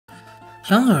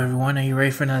Hello everyone, are you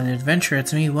ready for another adventure?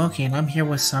 It's me, Wokey, and I'm here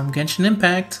with some Genshin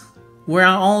Impact. Where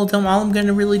all I'm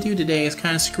gonna really do today is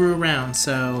kind of screw around,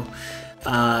 so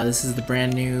this is the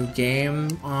brand new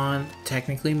game on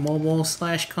technically mobile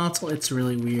 / console. It's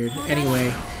really weird.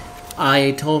 Anyway,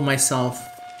 I told myself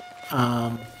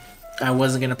I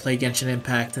wasn't gonna play Genshin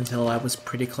Impact until I was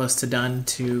pretty close to done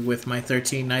with my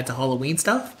 13 Nights of Halloween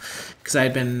stuff, because I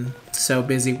had been so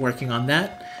busy working on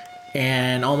that.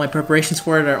 And all my preparations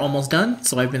for it are almost done,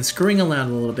 so I've been screwing around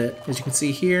a little bit. As you can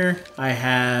see here, I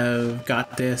have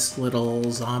got this little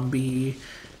zombie,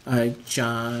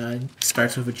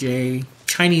 starts with a J.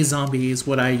 Chinese zombie is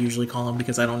what I usually call him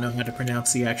because I don't know how to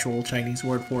pronounce the actual Chinese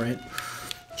word for it.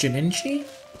 Jininchi?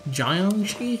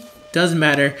 Jiangxi? Doesn't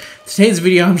matter. Today's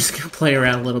video, I'm just gonna play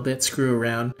around a little bit, screw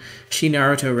around. She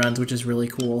Naruto runs, which is really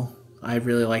cool. I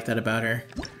really like that about her.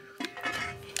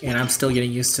 And I'm still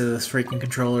getting used to this freaking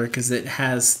controller because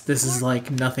this is like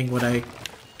nothing what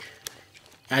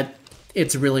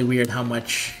it's really weird how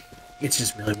much, it's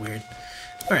just really weird.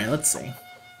 Alright, let's see.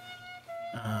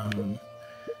 I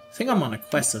think I'm on a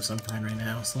quest of some kind right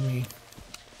now, so let me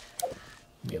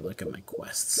look at my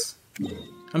quests.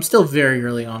 I'm still very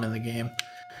early on in the game.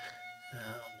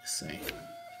 Let me see.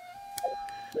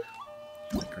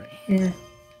 Look right here.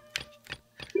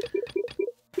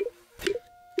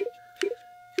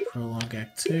 Prologue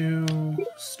Act 2,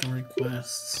 story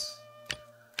quests.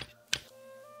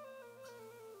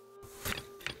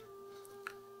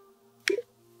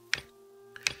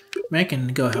 I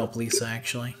can go help Lisa,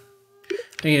 actually.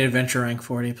 I need an adventure rank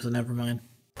 40, so never mind.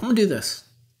 I'm gonna do this.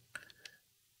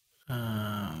 There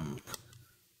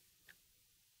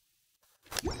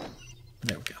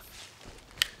we go.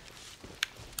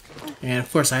 And of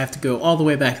course I have to go all the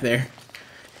way back there.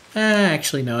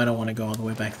 Actually, no, I don't want to go all the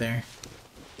way back there.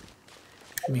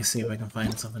 Let me see if I can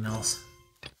find something else.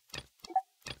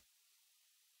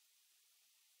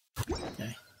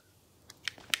 Okay.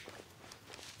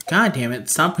 God damn it,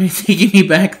 stop taking me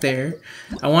back there.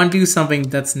 I want to do something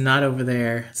that's not over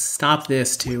there. Stop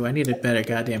this, too. I need a better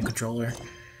goddamn controller.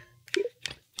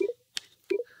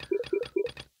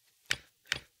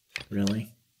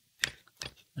 Really?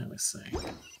 Let me see.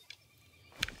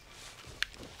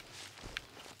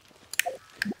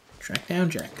 Track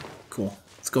down Jack. Cool.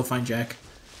 Let's go find Jack.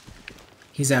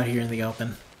 He's out here in the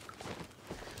open.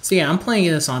 So yeah, I'm playing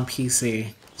this on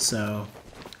PC, so...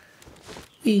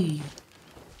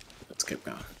 Let's get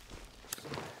going.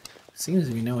 Seems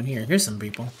to be no one here. Here's some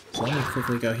people. So let me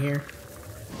quickly go here.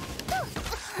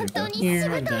 Go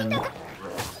here, and then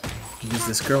use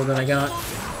this girl that I got.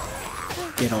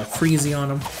 Get all freezy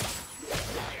on him.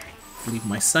 Leave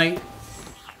my sight.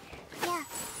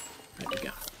 There we go.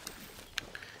 I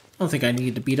don't think I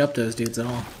need to beat up those dudes at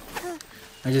all.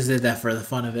 I just did that for the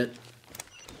fun of it.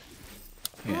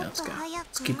 Yeah, let's go.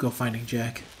 Let's go finding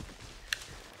Jack.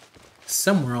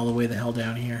 Somewhere all the way the hell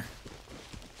down here.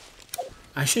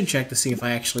 I should check to see if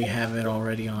I actually have it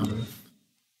already on.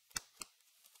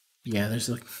 Yeah, there's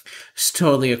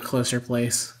totally a closer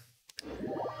place.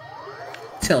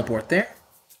 Teleport there.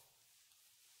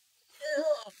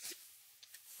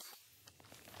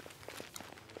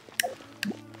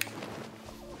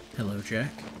 Hello,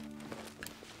 Jack.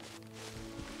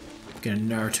 Gonna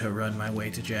Naruto run my way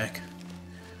to Jack.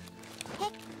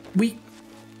 Whoop!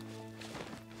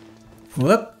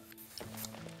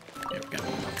 There we go.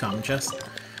 Common chest.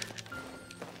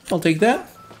 I'll take that.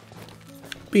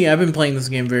 But yeah, I've been playing this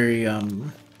game very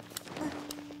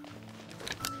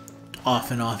off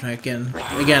and on again.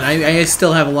 I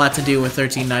still have a lot to do with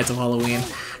 13 Nights of Halloween,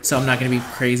 so I'm not gonna be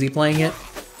crazy playing it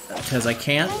because I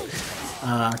can't.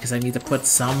 Because I need to put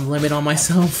some limit on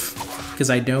myself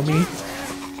because I know me.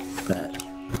 But,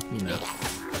 you know,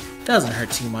 doesn't hurt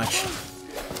too much.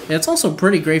 It's also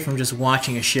pretty great from just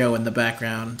watching a show in the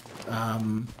background. I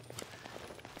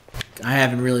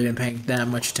haven't really been paying that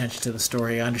much attention to the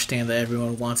story. I understand that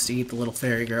everyone wants to eat the little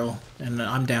fairy girl, and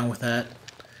I'm down with that.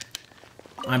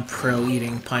 I'm pro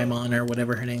eating Paimon or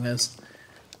whatever her name is.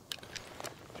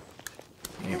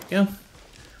 Here we go. I'm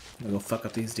gonna go fuck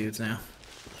up these dudes now.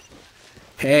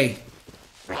 Hey!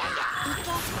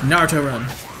 Naruto run!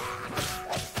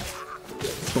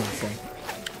 Boom, boom.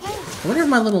 I wonder if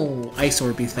my little ice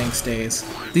orby thing stays.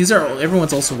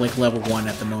 Everyone's also like level 1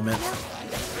 at the moment.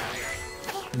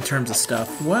 In terms of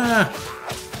stuff. Wow!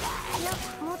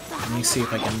 Let me see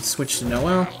if I can switch to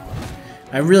Noelle.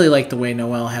 I really like the way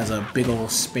Noelle has a big ol'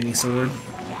 spinny sword.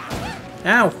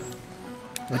 Ow!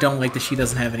 I don't like that she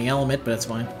doesn't have any element, but that's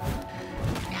fine.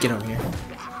 Get over here.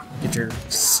 Get your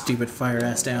stupid fire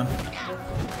ass down.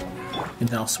 And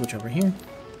then I'll switch over here.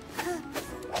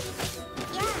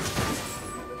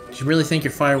 You really think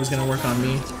your fire was gonna work on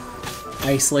me?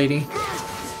 Ice lady?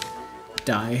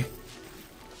 Die.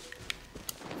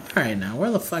 Alright, now,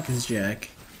 where the fuck is Jack?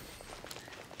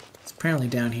 He's apparently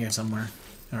down here somewhere.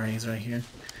 Alright, he's right here.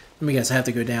 Let me guess, I have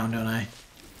to go down, don't I?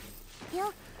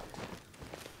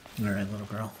 Alright, little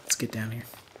girl. Let's get down here.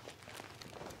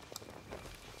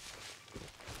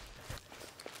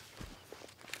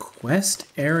 Quest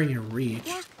area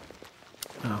reached.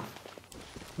 Oh.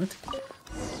 What?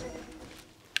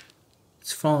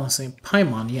 It's falling asleep.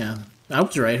 Paimon, yeah. I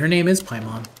was right. Her name is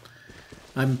Paimon.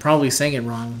 I'm probably saying it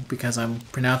wrong because I'm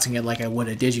pronouncing it like I would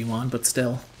a Digimon, but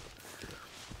still.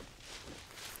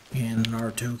 And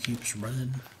Naruto keeps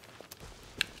running.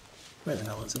 Where the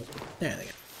hell is it? There they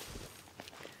go.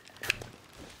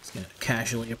 Just gonna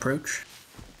casually approach.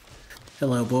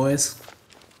 Hello, boys.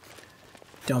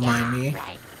 Don't mind me.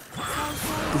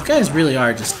 These guys really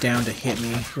are just down to hit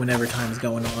me whenever time's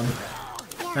going on.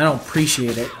 I don't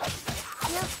appreciate it.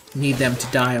 Need them to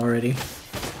die already.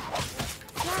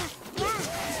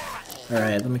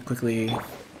 Alright, let me quickly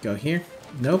go here.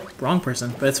 Nope, wrong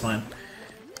person, but it's fine.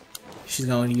 She's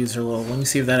going to use her little... Let me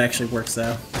see if that actually works,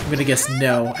 though. I'm gonna guess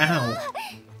no. Ow!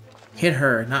 Hit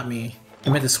her, not me. I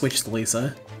meant to switch to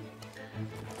Lisa.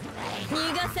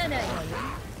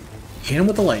 Hit him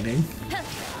with the lightning.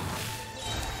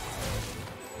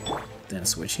 Then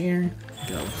switch here.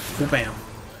 Go. Bam.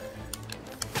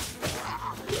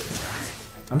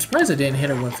 I'm surprised I didn't hit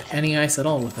her with any ice at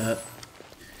all with that.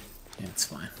 Yeah, it's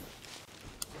fine.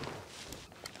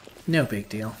 No big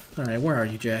deal. Alright, where are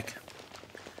you, Jack?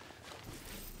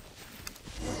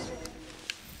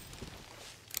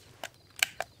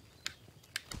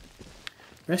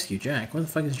 Rescue Jack? Where the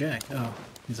fuck is Jack? Oh,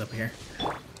 he's up here.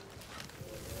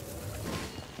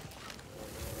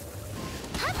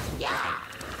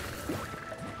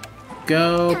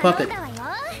 Go, puppet!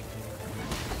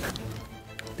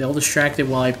 They'll distract it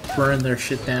while I burn their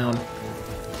shit down.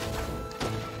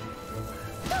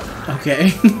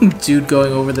 Okay, dude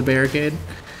going over the barricade.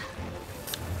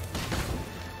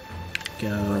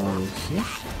 Go here.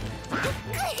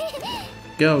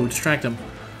 Go, distract him.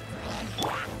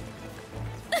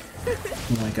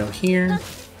 I'm gonna go here.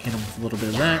 Hit him with a little bit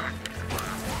of that.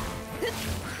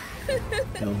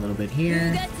 Go a little bit here.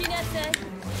 Hit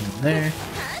him there.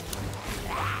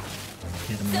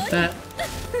 Hit him with that.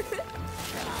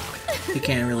 They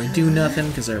can't really do nothing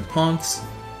because they're punks.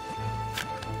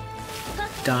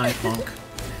 Die, punk.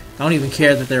 I don't even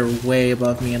care that they're way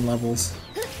above me in levels.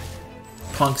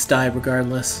 Punks die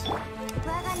regardless.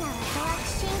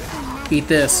 Beat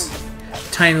this.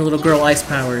 Tiny little girl ice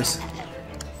powers.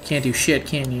 Can't do shit,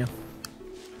 can you?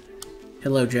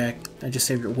 Hello, Jack. I just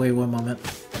saved your way one moment.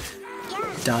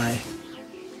 Die.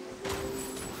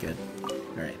 Good.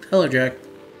 Alright. Hello, Jack.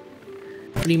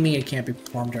 What do you mean it can't be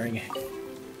performed during a...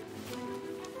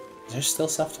 Is there still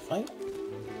stuff to fight?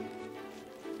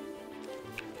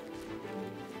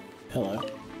 Hello.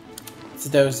 It's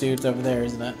those dudes over there,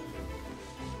 isn't it?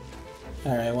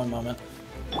 Alright, one moment.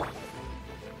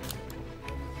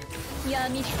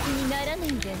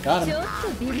 Got him.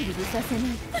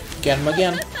 Get him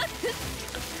again.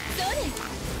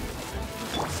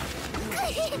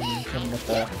 Come with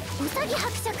that.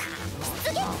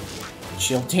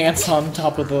 She'll dance on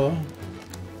top of the...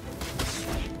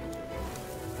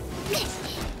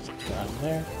 Got him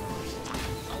there.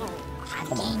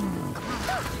 Come on.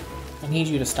 I need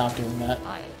you to stop doing that.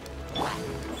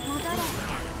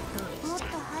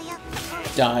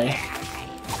 Die.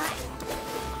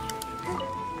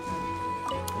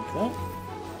 Okay.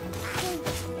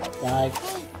 Die.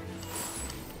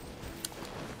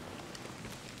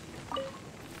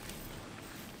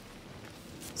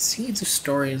 Seeds of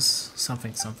stories,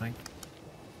 something something.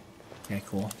 Okay,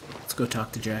 cool. Let's go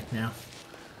talk to Jack now.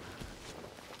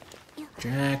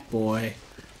 Jack boy.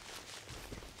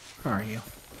 Where are you?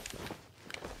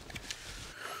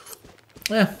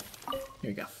 Yeah,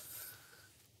 here you go.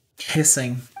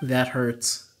 Hissing, that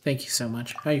hurts. Thank you so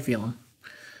much. How you feeling?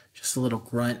 Just a little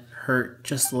grunt, hurt,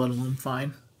 just a little, I'm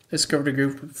fine. Discovered a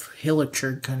group of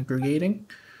Hillacher congregating.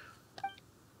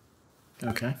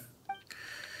 Okay.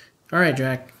 Alright,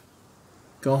 Jack.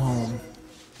 Go home.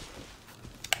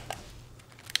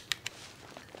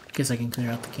 Guess I can clear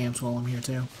out the camps while I'm here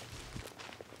too.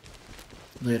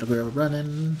 Little girl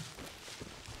running.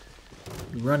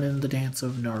 Running the dance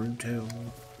of Naruto.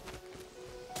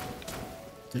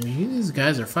 These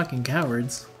guys are fucking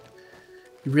cowards.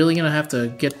 You really gonna have to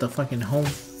get the fucking home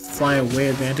fly away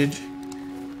advantage?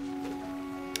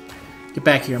 Get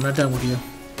back here, I'm not done with you.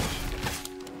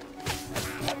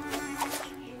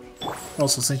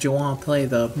 Also, since you want to play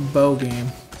the bow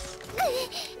game,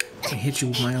 I hit you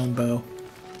with my own bow.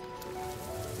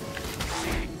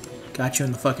 Got you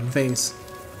in the fucking face.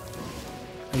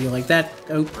 Are you like that?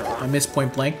 Oh, I missed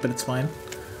point blank, but it's fine.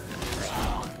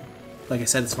 Like I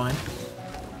said, it's fine.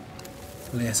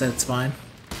 Like I said, it's fine.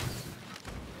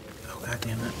 Oh, god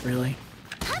damn it, really?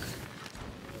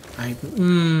 Going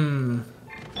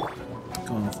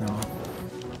with no.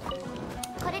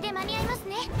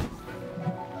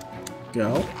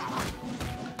 Go.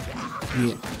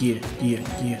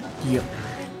 Yeah.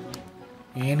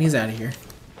 And he's out of here.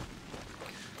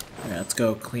 Alright, let's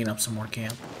go clean up some more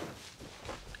camp.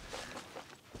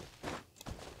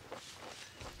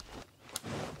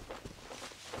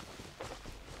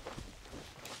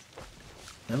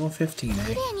 Level 15,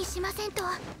 eh?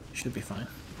 Should be fine.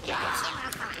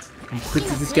 I'm quick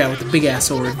to this guy with the big ass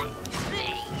sword. Hit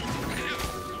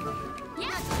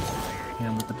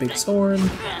him with the big sword.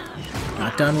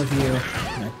 Not done with you.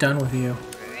 Not done with you.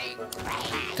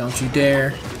 Don't you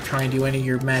dare try and do any of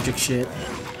your magic shit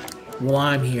while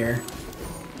I'm here.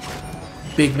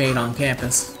 Big mate on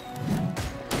campus.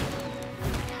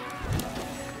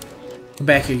 Come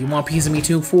back here. You want a piece of me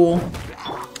too, fool?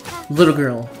 Little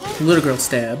girl. Little girl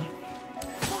stab.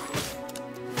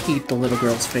 Eat the little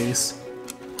girl's face.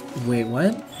 Wait,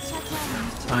 what?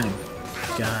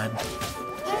 God.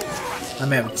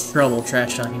 I'm having trouble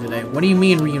trash talking today. What do you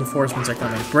mean reinforcements are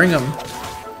coming? Bring them!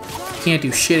 You can't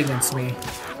do shit against me.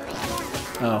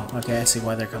 Oh, okay, I see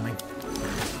why they're coming.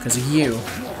 Because of you.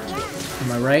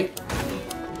 Am I right?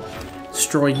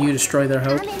 Destroy you, destroy their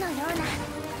hope.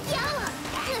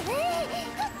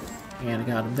 And I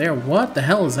got him there. What the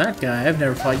hell is that guy? I've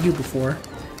never fought you before.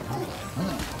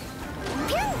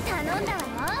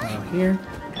 Oh, here.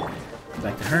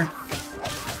 Back to her.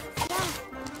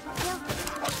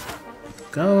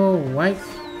 Go, white.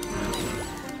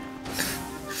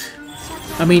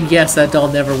 I mean, yes, that doll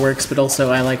never works, but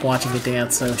also I like watching it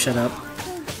dance, so shut up.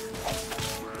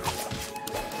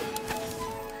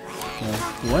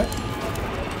 What?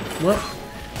 What?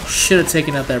 Should have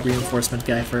taken out that reinforcement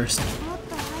guy first.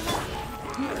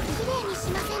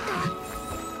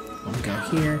 I'll go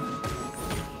here.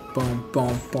 Boom,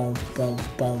 boom, boom, boom,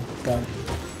 boom, boom.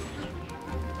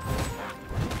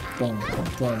 Boom,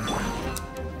 boom.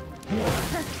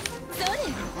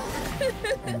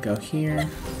 And go here.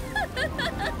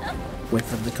 Wait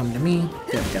for them to come to me.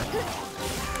 There we go.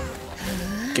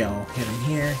 Go. Hit him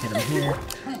here. Hit him here.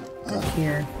 Go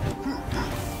here.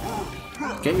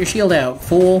 Get your shield out,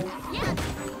 fool.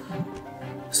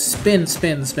 Spin,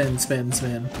 spin, spin, spin,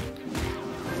 spin.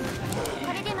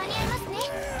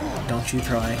 Don't you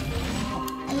try.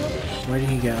 Where did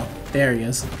he go? There he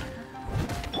is.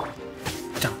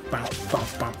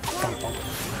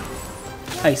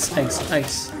 Ice, ice,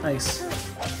 ice, ice.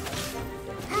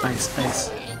 Ice,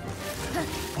 ice.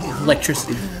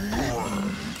 Electricity.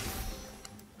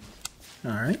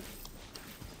 Alright.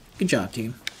 Good job,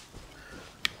 team.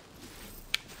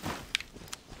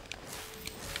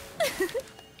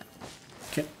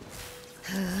 Okay.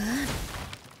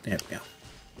 There we go.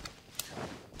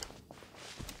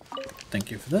 Thank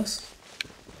you for this.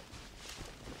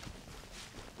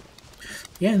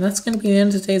 Yeah, and that's going to be the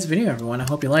end of today's video, everyone. I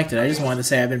hope you liked it. I just wanted to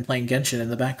say I've been playing Genshin in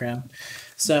the background.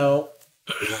 So,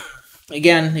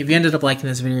 again, if you ended up liking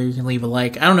this video, you can leave a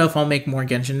like. I don't know if I'll make more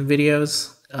Genshin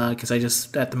videos, because I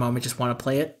just, at the moment, just want to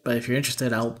play it. But if you're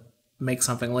interested, I'll make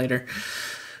something later.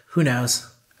 Who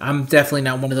knows? I'm definitely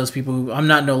not one of those people who... I'm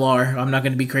not Nolar. I'm not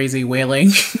going to be crazy wailing.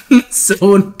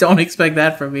 So don't expect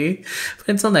that from me. But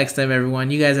until next time, everyone,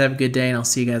 you guys have a good day, and I'll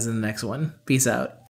see you guys in the next one. Peace out.